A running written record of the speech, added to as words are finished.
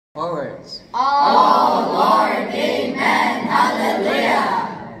Forwards. Oh Lord, amen, hallelujah.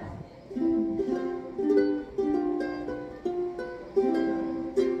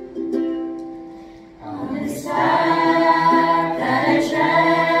 On this path that I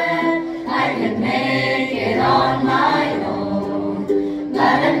tread, I can make it on my own, but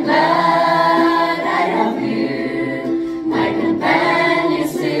I'm glad I have you, my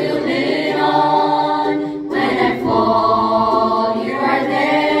companions to lean on. When I fall, you are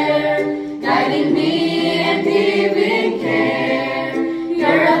there, guiding me and giving care.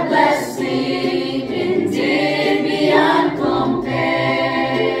 You're a blessing indeed beyond compare.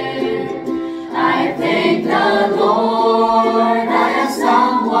 I thank the Lord, I have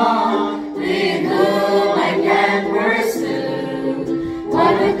someone with whom I can pursue.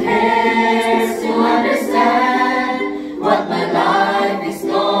 One who cares to understand what my life is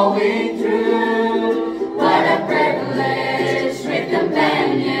going through. What a privilege with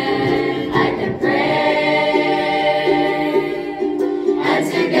companion I can pray, and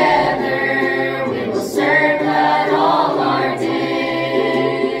together we will serve God all our days.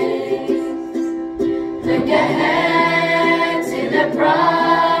 Look ahead to the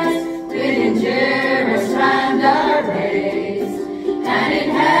prize, with endurance run the race, hand in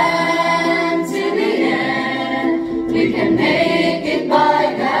hand to the end. We can make it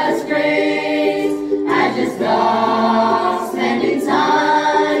by God's grace. I just love spending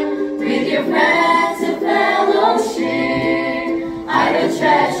time with your friends and fellowship. I will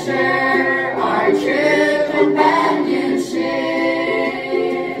treasure our true companionship.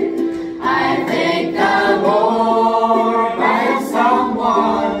 I thank the Lord, I have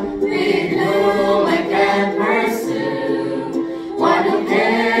someone with whom I can pursue. One who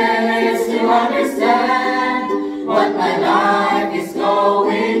cares to understand what my life is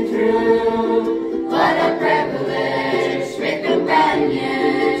going through. What a privilege with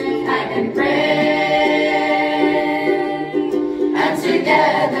companion I can pray, and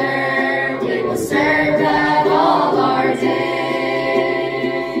together we will serve God all our days.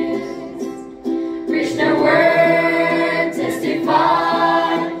 Preach the word,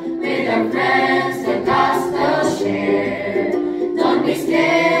 testify, with our friends the gospel share. Don't be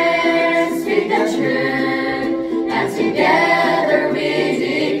scared, speak the truth, and together we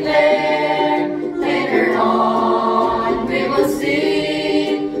declare. Later on we will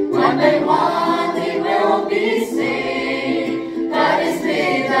see, one by one they will be saved. God is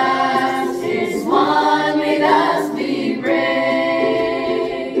with us, is one with us, be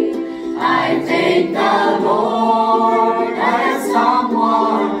brave. I thank the Lord, I have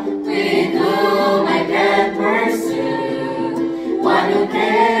someone with whom I can pursue. One who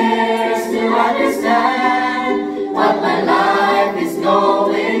cares to understand what my life is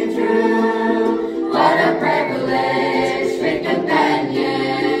going through. What a privilege with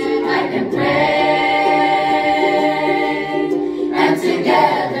companion I can pray, and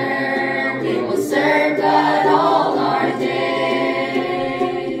together we will serve God all our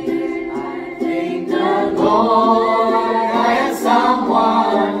days. I thank the Lord.